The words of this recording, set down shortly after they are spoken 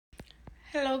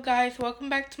Hello guys, welcome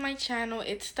back to my channel.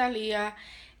 It's Talia,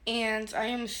 and I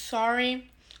am sorry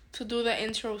to do the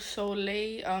intro so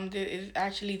late. This is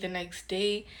actually the next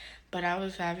day, but I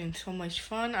was having so much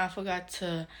fun. I forgot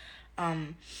to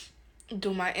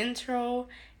do my intro,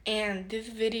 and this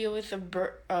video is a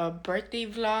birthday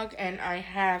vlog, and I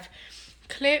have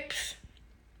clips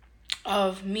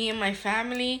of me and my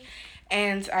family,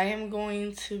 and I am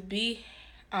going to be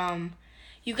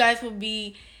you guys will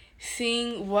be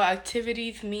seeing what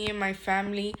activities me and my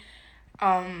family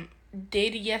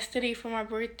did yesterday for my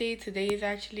birthday. Today is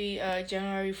actually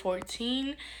January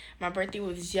 14. My birthday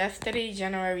was yesterday,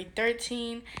 January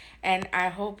 13, and I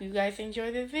hope you guys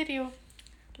enjoy this video.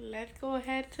 Let's go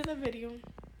ahead to the video.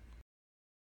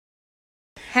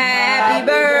 Happy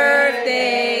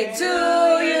birthday to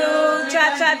you,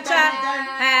 cha cha cha.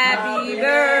 Happy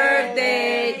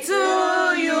birthday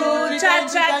to you, cha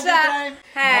cha cha.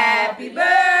 Happy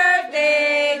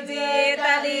birthday, dear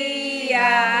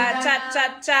Talia, cha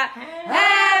cha cha.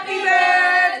 Happy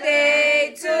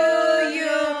birthday to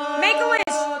you. Make a wish.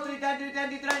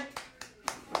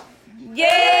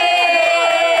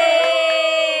 Yay!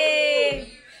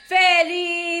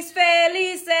 Feliz,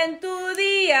 feliz en tu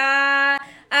día.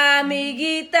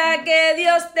 Amiguita, que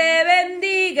Dios te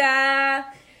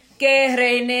bendiga, que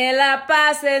reine la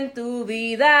paz en tu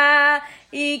vida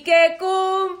y que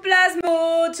cumplas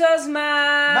muchos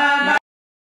más.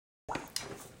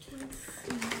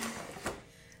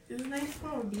 This is nice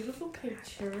for a beautiful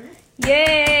picture.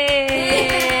 Yay!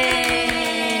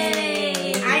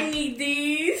 I need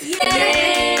these.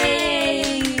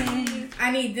 Yay!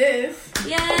 I need this.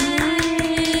 Yay!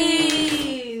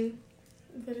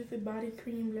 What is it? Body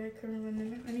cream, blackcurrant,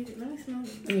 vanilla. I need it. Let me smell it.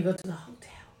 When you go to the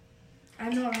hotel. I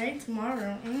know, right?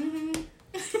 Tomorrow.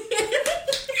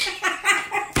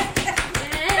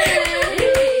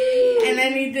 And I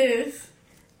need this.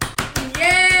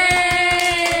 Yay!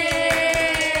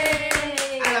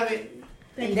 I love it.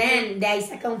 And then there is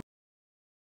a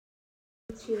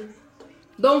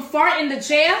Don't fart in the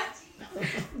chair.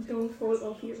 Don't fall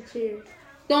off your chair.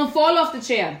 Don't fall off the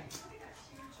chair.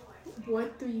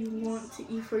 What do you want to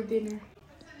eat for dinner?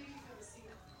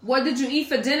 What did you eat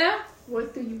for dinner?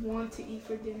 What do you want to eat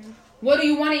for dinner? What do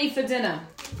you want to eat for dinner?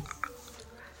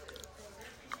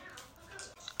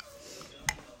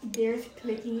 There's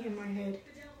clicking in my head.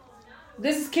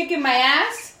 This is kicking my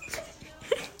ass.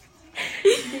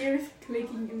 There's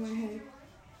clicking in my head.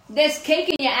 There's cake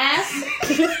in your ass.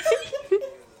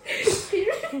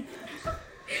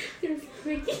 There's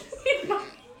clicking in my head.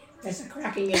 There's a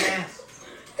crack in your ass.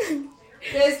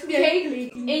 There's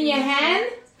cake in your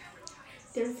hand.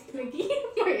 There's clicking in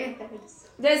my head.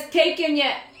 There's cake in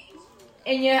your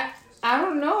I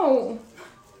don't know.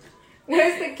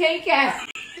 Where's the cake at?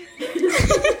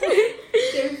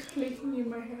 There's clicking in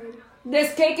my head.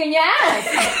 There's cake in your ass.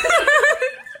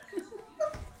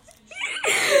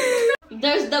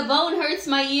 There's the bone hurts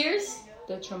my ears.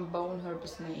 The trombone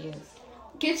hurts my ears.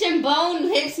 Kitchen bone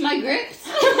hits my grips.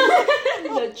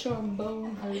 The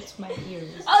trombone hurts my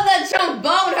ears. Oh, the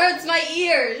trombone hurts my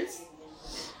ears.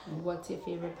 What's your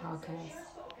favorite podcast?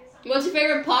 What's your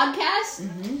favorite podcast?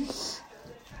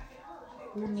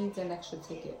 Who needs an extra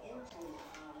ticket?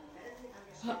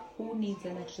 Who needs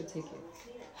an extra ticket?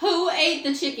 Who ate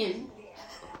the chicken?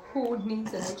 Who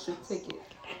needs an extra ticket?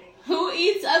 Who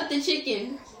eats up the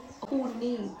chicken? Who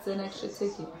needs an extra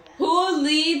ticket? Who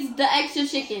leads the extra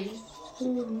chicken?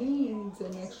 Who needs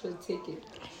an extra ticket?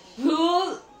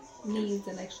 Who Needs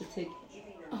an extra ticket.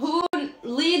 who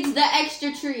leads the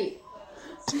extra treat?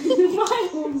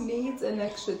 Who needs an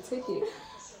extra ticket?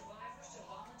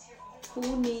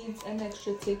 Who needs an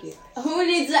extra ticket? Who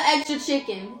needs the extra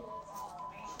chicken?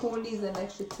 Who needs an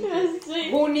extra ticket?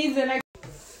 Who needs an extra?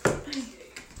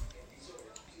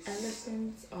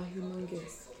 Elephants are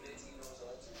humongous.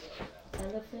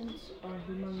 Elephants are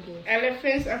humongous.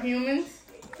 Elephants are humans.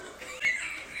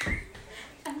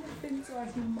 Elephants are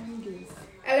humongous.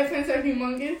 Elephants are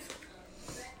humongous.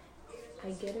 I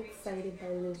get excited by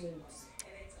lizards.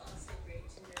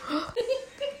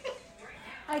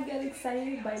 I get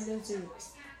excited by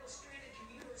lizards.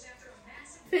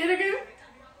 Say it again.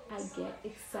 I get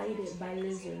excited by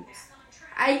lizards.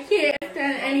 I can't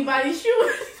stand anybody's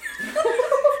shoes.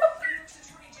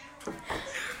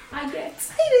 I get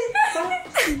excited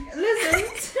by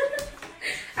lizards.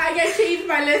 I get chased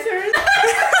by lizards.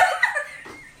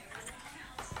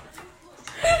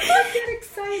 I get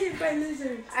excited by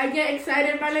lizards. I get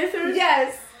excited by lizards.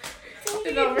 Yes.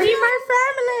 It's over. Be my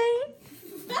family.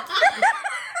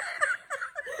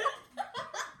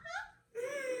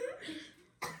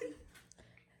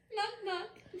 Knock knock.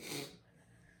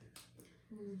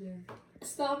 Who's there?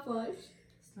 Stopwatch.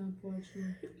 Stop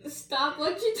watching. Stop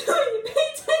what you're doing. Pay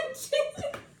attention.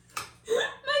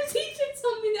 My teacher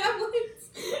told me that once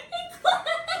in class.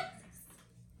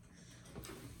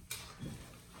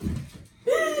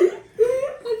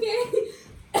 Okay.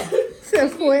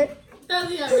 Said what?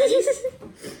 Talia, ready?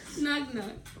 Knock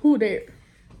knock. Who there?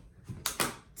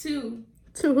 2.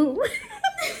 To who?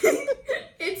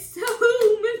 It's to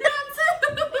whom, not to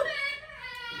who.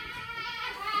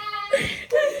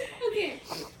 Okay.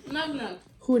 Knock knock.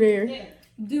 Who there?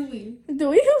 Dewey. Do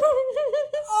we?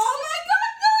 Oh my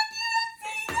god, no, you didn't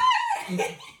see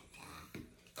that!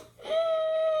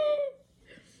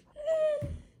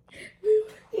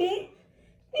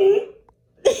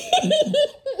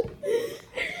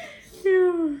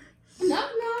 Knock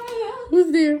knock. Who's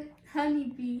there?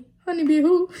 Honeybee. Honeybee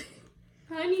who?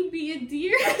 Honeybee a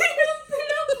deer. I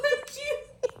don't put you.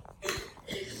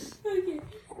 Okay.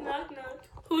 Knock knock.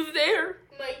 Who's there?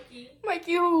 Mikey.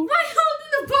 Mikey who? My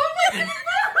holding the bone.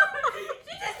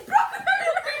 She just broke her.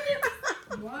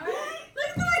 What? Look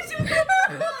at the way she was.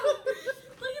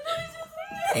 Look at the way she was.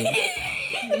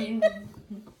 Okay.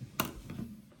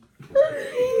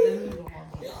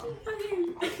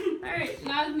 Alright,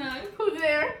 knock knock. Who's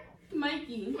there?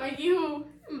 Mikey. Mikey who?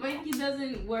 Mikey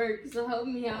doesn't work, so help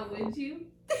me out, would you?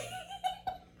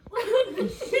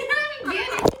 Get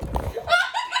it.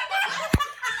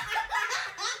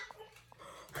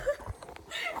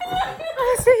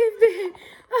 I saved it.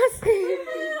 I saved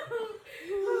it.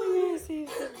 Oh, I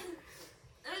saved it.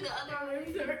 The other way.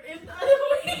 It's the other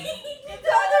way. It's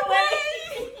the other way.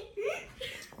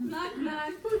 Knock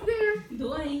knock. Who's there?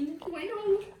 Dwayne. Wait, who?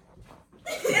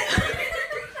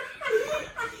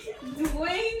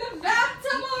 Dwayne the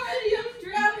bathtub already. I'm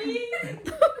drowning.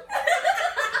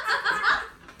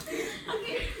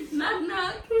 Okay. Knock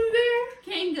knock. Who's there?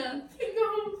 Kanga. No.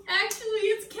 Actually,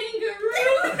 it's kangaroo.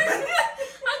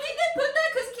 I think they put that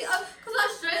because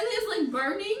Australia is like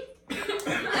burning. I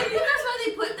think that's why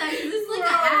they put that. 'Cause it's like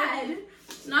an ad.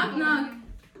 Knock knock.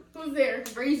 Who's there?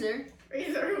 Razor.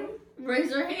 Razor who? Raise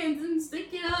your hands and stick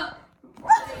it up.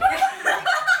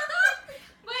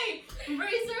 Wait,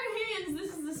 raise your hands.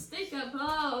 This is the stick up.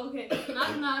 Oh, okay.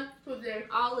 Knock knock. Who's there?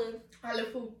 Olive.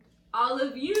 Olive who?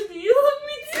 Olive, you. Do you love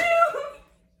me too?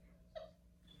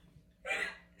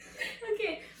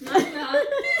 Okay. Knock knock.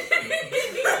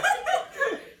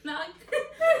 Knock.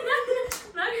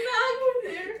 Knock knock. Who's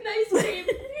there? Nice cream.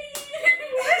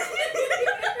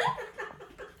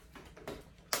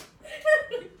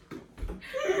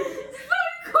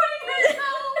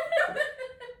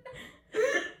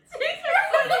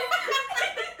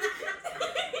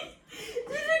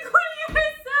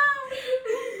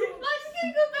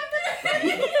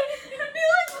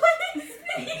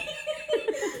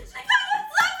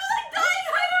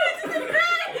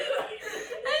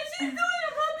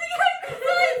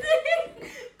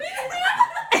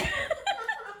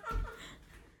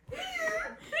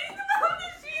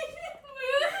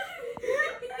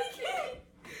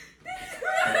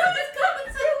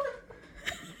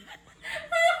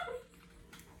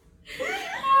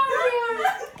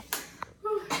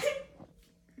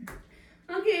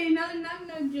 Okay, knock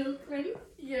knock joke. Ready?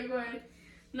 Yeah, go ahead.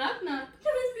 Knock knock.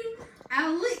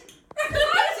 I'll lick.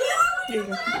 Here you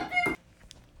go.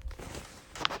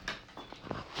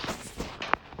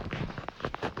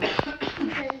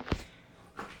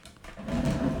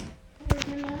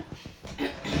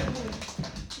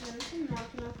 Knock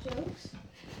knock jokes.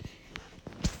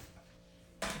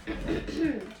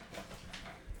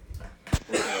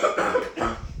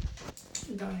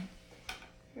 Go ahead.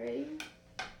 Ready?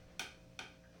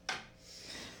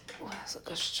 Oh, that's a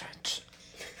good stretch.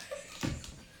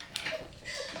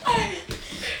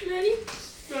 Ready?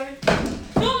 Go ahead.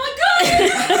 Oh my god!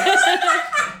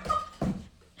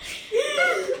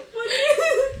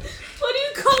 What do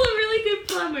you call a really good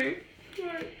plumber?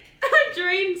 A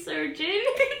drain surgeon.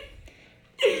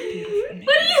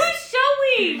 What are you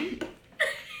showing?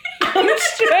 I'm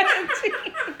stretching.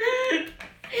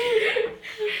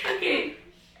 Okay.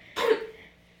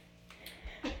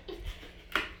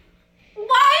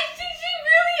 Why is she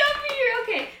really up here?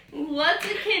 Okay. What's a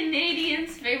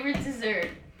Canadian's favorite dessert?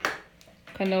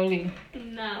 Cannoli.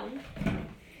 No.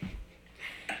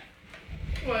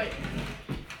 What?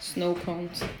 Snow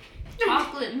cones.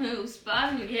 Chocolate mousse, but I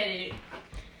don't get it.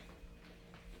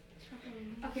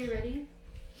 Okay, ready?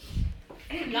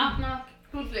 Knock knock.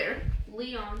 Who's there?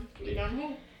 Leon. Leon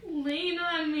who? Lean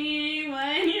on me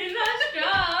when you're not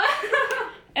strong.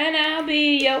 And I'll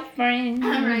be your friend.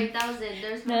 Alright, that was it.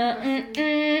 There's my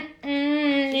question.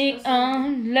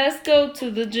 Leon, let's go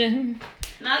to the gym.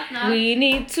 Knock knock. We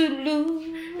need to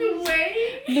lose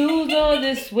Wait. all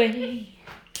this weight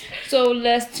So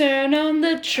let's turn on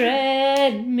the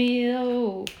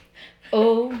treadmill.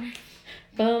 Oh,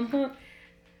 bum bum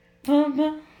bum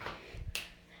bum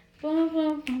bum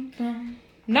bum bum bum.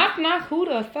 Knock knock. Who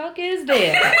the fuck is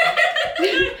there?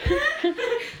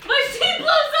 My seat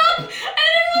blows up and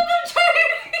it will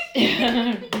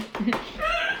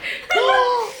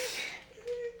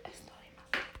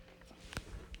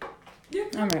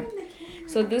All right.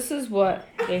 So this is what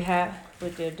they have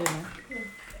with their dinner,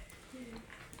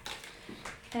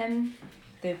 and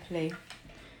they play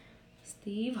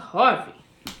Steve Harvey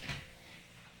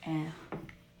and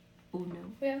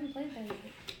Uno. We haven't played that yet.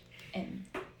 And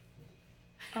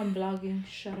I'm vlogging.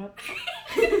 Shut up.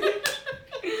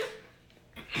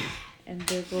 And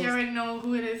there goes. You already know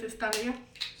who it is. It's Talia.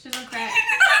 She's on crack.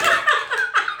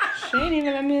 She ain't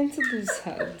even let me introduce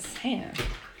her. Damn.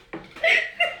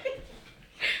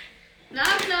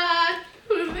 Knock knock.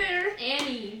 Who's there?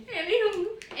 Annie. Annie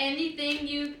who? Anything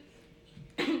you.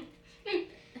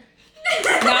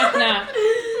 Knock knock.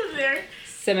 Who's there?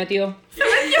 Se metió. Se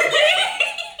metió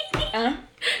quién? ¿Ah?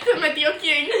 Se metió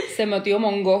quién? Se metió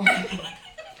Mongo. I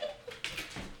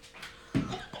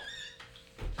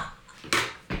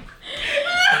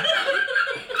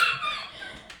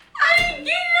didn't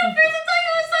get it at first. I thought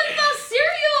it was something about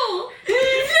cereal.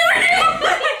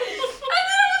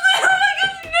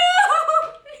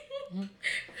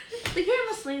 The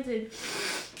camera slanted.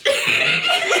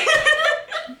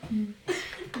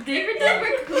 David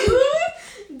Dobrik who?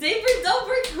 David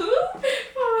Dobrik who?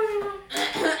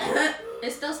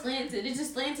 It's still slanted. It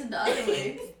just slanted the other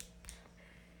way.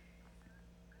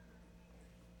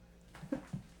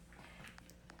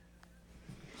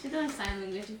 She's doing sign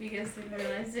language if you guys didn't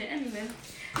realize it. Anyway.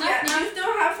 Yeah, you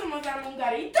still have some of that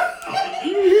mongarito?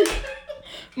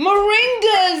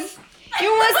 Moringas! You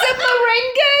want some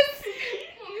moringas?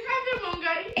 You have the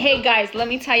mongarito. Hey guys, let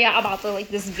me tell you about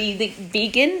this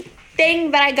vegan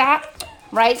thing that I got.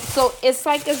 Right? So it's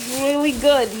really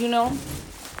good, you know.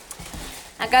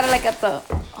 I got it at the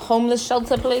homeless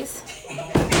shelter place. And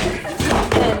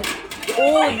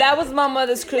oh, that was my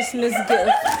mother's Christmas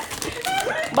gift.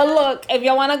 But look, if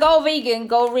you wanna go vegan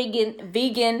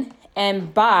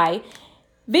and buy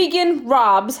Vegan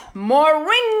Rob's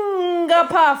Moringa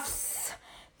Puffs.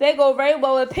 They go very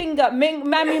well with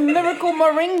Miracle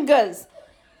Moringas.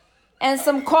 And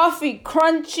some coffee,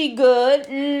 crunchy good,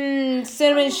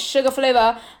 cinnamon sugar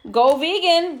flavor. Go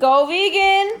vegan, go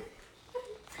vegan.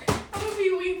 I'm gonna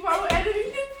be weak while we're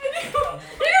editing this video.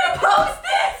 You're gonna post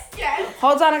this? Yes.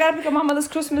 Hold on, I gotta pick up my mother's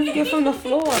Christmas gift from the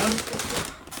floor.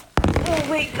 Oh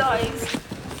wait, guys.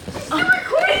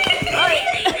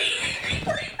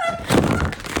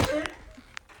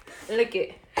 Lick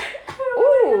it.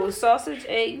 Ooh, sausage,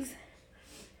 eggs,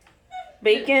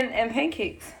 bacon, and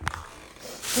pancakes.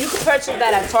 You can purchase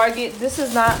that at Target. This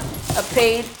is not a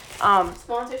paid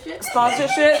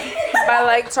sponsorship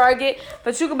by Target,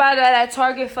 but you can buy that at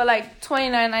Target for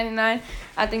 $29.99.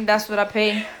 I think that's what I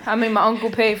paid. I mean, my uncle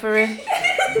paid for it.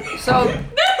 So.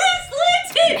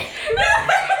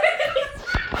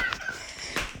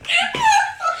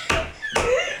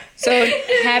 So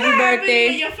happy birthday!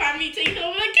 When your family takes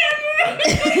over the camera. I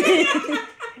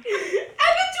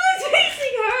bet you was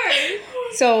facing her.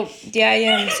 So yeah, I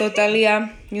am. So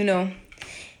Talia, you know,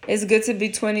 it's good to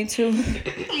be 22.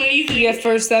 Amazing. Your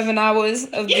first 7 hours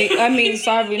of the. I mean,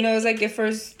 sorry, no, it's your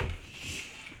first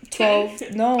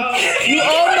 12. No, you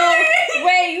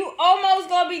almost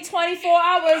gonna be 24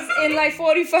 hours in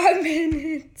 45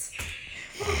 minutes.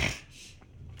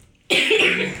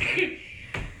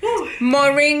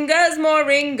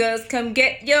 Moringas, come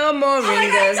get your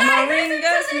moringas.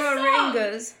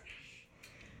 Moringas.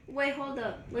 Wait, hold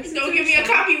up. Don't give me a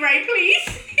copyright, please.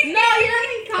 No, you're not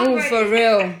getting Oh, copyright. for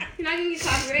real. You're not getting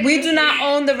copyright. We do not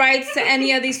own the rights to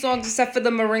any of these songs except for the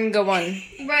Moringa one.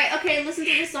 Right, okay, listen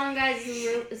to this song, guys.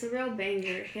 It's a real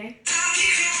banger, okay?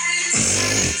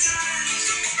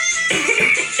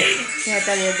 Yeah,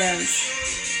 Talia dance.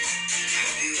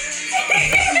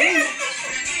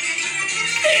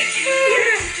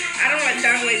 I don't want to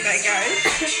download that, guys.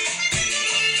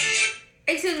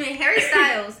 Excuse me, Harry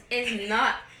Styles is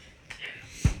not.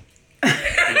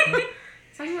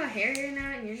 Talking about hair here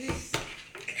now, and you're just.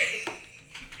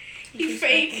 He's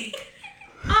fake.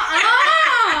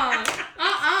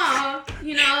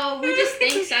 You know, we just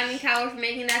thank Simon Cowell for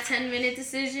making that 10-minute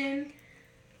decision.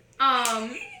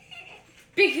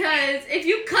 Because if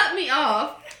you cut me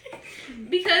off,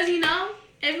 because you know,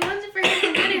 if it wasn't for him, we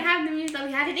wouldn't have the music that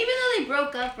we had. And even though they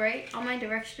broke up, right? All my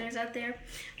directioners out there,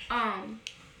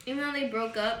 even though they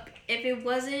broke up, if it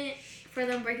wasn't for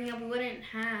them breaking up, we wouldn't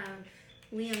have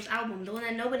Liam's album, the one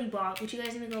that nobody bought. Would you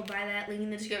guys need to go buy that? Link in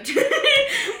the description.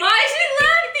 Buy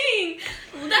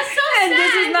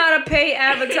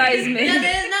advertisement. No,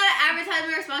 this is not an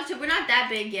advertisement or sponsorship. We're not that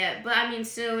big yet, but I mean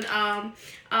soon.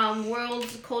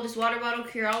 World's coldest water bottle,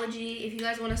 Curology. If you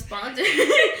guys want to sponsor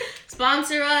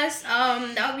us,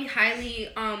 that would be highly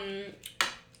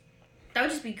that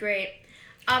would just be great.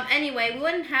 Anyway, we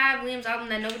wouldn't have Liam's album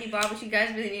that nobody bought, but you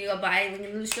guys really need to go buy it. Link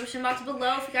in the description box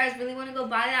below. If you guys really want to go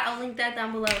buy that, I'll link that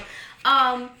down below.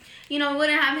 We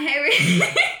wouldn't have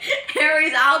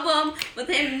Harry's album with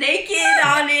him naked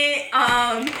on it.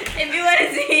 If you want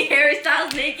to see Harry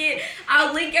Styles naked,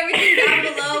 I'll link everything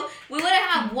down below. We wouldn't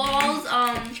have Walls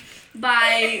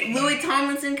by Louis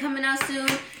Tomlinson coming out soon.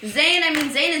 Zayn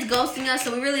is ghosting us,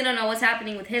 so we really don't know what's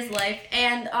happening with his life.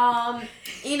 And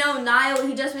Niall,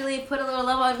 he just really put a little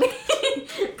love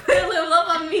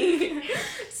on me.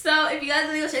 So if you guys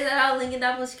want to go check that out, link it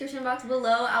down in the description box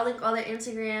below. I'll link all their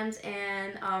Instagrams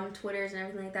and Twitters and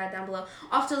everything like that down below.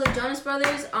 Also, the Jonas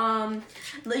Brothers,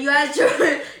 you guys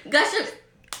should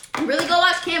really go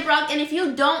watch Camp Rock. And if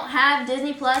you don't have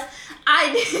Disney Plus,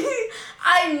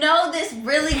 I know this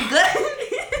really good.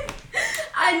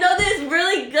 I know this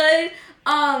really good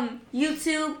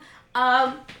YouTube.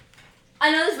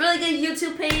 I know this really good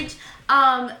YouTube page.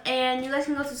 And you guys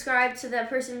can go subscribe to that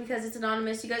person because it's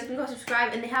anonymous. You guys can go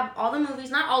subscribe, and they have all the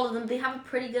movies, not all of them. They have a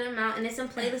pretty good amount, and it's in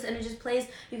playlists, and it just plays.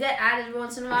 You get added every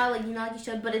once in a while, like you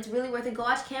should, but it's really worth it. Go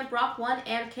watch Camp Rock 1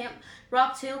 and Camp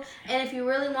Rock 2, and if you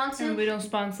really want to. And we don't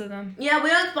sponsor them. Yeah, we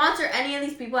don't sponsor any of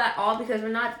these people at all because we're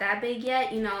not that big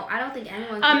yet. I don't think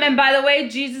anyone can. And by the way,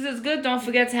 Jesus is good. Don't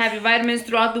forget to have your vitamins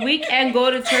throughout the week and go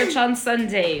to church on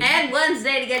Sunday. And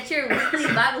Wednesday to get your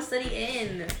weekly Bible study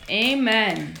in.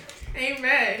 Amen.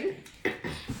 Amen.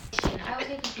 I was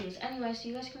getting confused. Anyway, so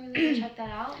you guys can really check that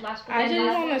out. I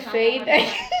just want to say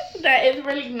that it's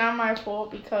really not my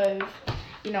fault because,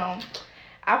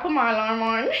 I put my alarm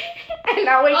on and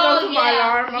I wake up to my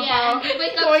alarm about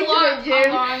going to the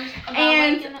gym.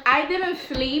 And I didn't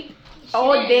sleep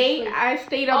all day. I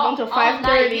stayed up until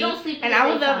 5:30. And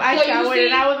I was up, I showered,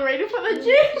 and I was ready for the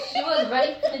gym. She was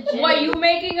ready for the gym. What you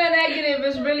making a negative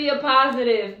is really a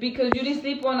positive because you didn't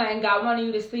sleep all night and God wanted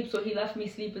you to sleep, so he left me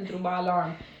sleeping through my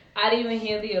alarm. I didn't even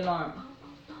hear the alarm.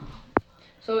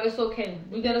 So it's okay.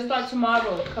 We're gonna start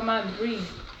tomorrow. Come on, breathe.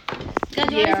 Guys,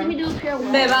 you want to see me do a pure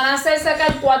Me van a hacer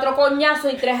sacar 4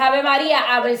 coñazos y 3 Ave María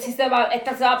a ver si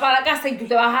esta se va para la casa y tú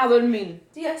te vas a dormir.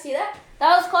 Do you guys see that?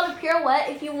 That was called a pirouette.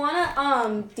 If you want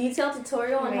a detailed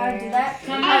tutorial on how to do that.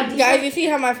 Guys, you see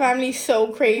how my family's so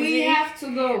crazy? We have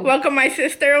to go. Welcome my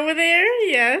sister over there.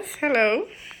 Yes, hello.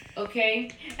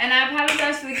 Okay. And I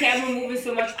apologize for the camera moving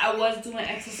so much. I was doing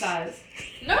exercise.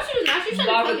 No, she was not. She was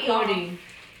trying While to cut me off. recording.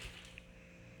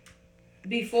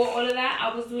 Before all of that,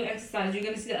 I was doing exercise. You're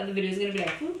going to see the other video. It's going to be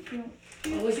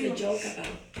like, What was the joke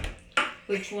about?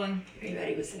 which one?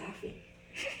 Everybody was laughing.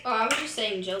 Oh, I was just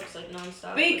saying jokes like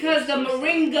nonstop. Because the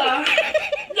Moringa.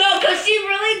 No, because she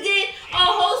really did a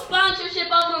whole sponsorship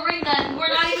on Moringa, and we're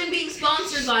not even being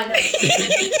sponsored by them.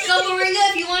 So Moringa,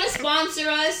 if you want to sponsor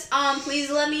us, please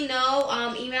let me know.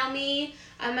 Email me.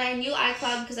 I'm my new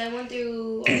iCloud because I went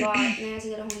through a lot and I had to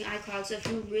get a whole new iCloud. So if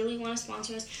you really want to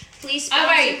sponsor us, please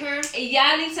sponsor her.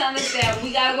 Y'all need to understand.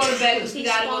 We gotta go to bed because we Please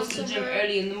gotta go to the sponsor gym her.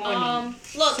 early in the morning.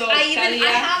 Look, So, I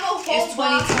have a whole It's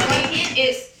box. 2020.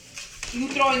 It's you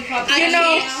throwing cups. I You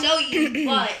know- can't show you,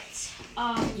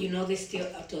 but They still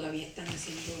todavía están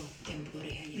haciendo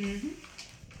temblores allá.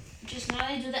 just now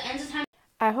I do the ends of time.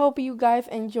 I hope you guys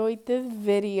enjoyed this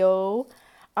video.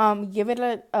 Give it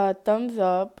a thumbs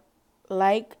up,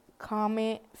 like,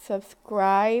 comment,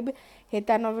 subscribe, hit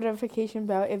that notification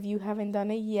bell if you haven't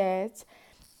done it yet,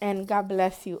 and God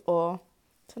bless you all.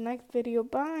 Till next video,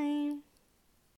 bye.